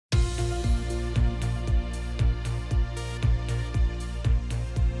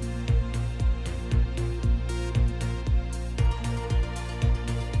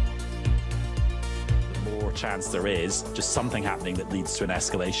chance there is just something happening that leads to an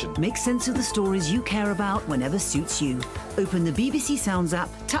escalation. Make sense of the stories you care about whenever suits you. Open the BBC Sounds app,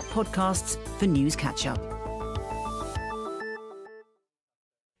 tap podcasts for news catch-up.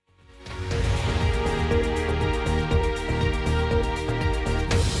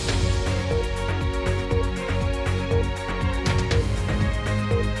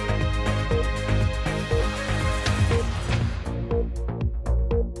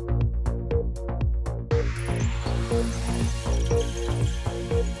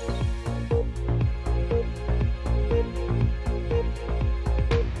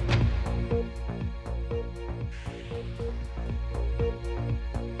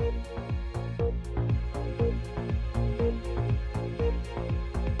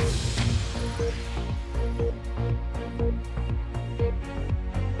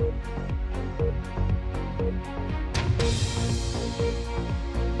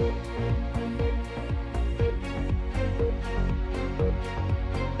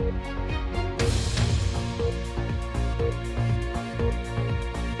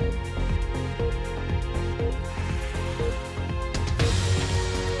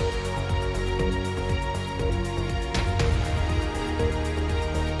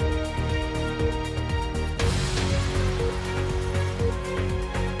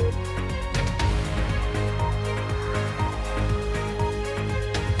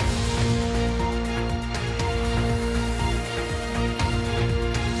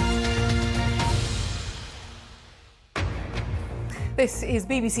 This is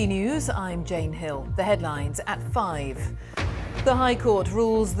BBC News. I'm Jane Hill. The headlines at 5. The High Court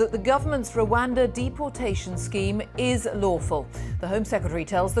rules that the government's Rwanda deportation scheme is lawful. The Home Secretary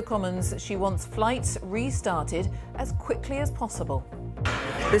tells the Commons she wants flights restarted as quickly as possible.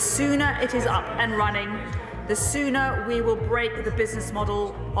 The sooner it is up and running, the sooner we will break the business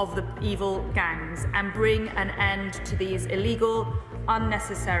model of the evil gangs and bring an end to these illegal,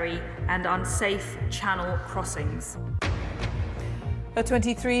 unnecessary and unsafe channel crossings. A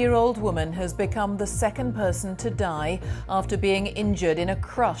 23-year-old woman has become the second person to die after being injured in a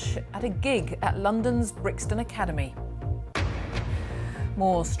crush at a gig at London's Brixton Academy.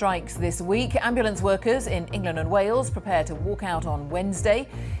 More strikes this week. Ambulance workers in England and Wales prepare to walk out on Wednesday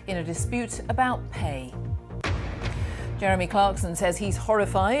in a dispute about pay. Jeremy Clarkson says he's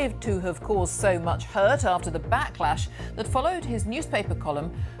horrified to have caused so much hurt after the backlash that followed his newspaper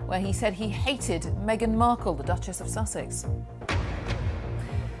column where he said he hated Meghan Markle, the Duchess of Sussex.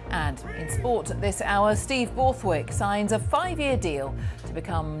 And in sport this hour, Steve Borthwick signs a 5-year deal to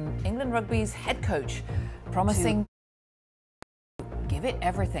become England Rugby's head coach, promising to give it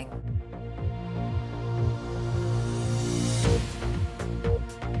everything.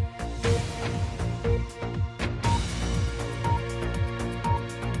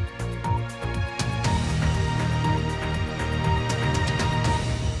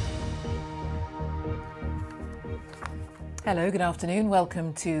 Hello, good afternoon.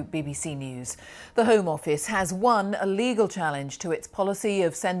 Welcome to BBC News. The Home Office has won a legal challenge to its policy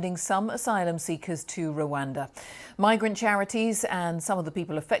of sending some asylum seekers to Rwanda. Migrant charities and some of the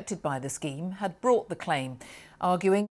people affected by the scheme had brought the claim, arguing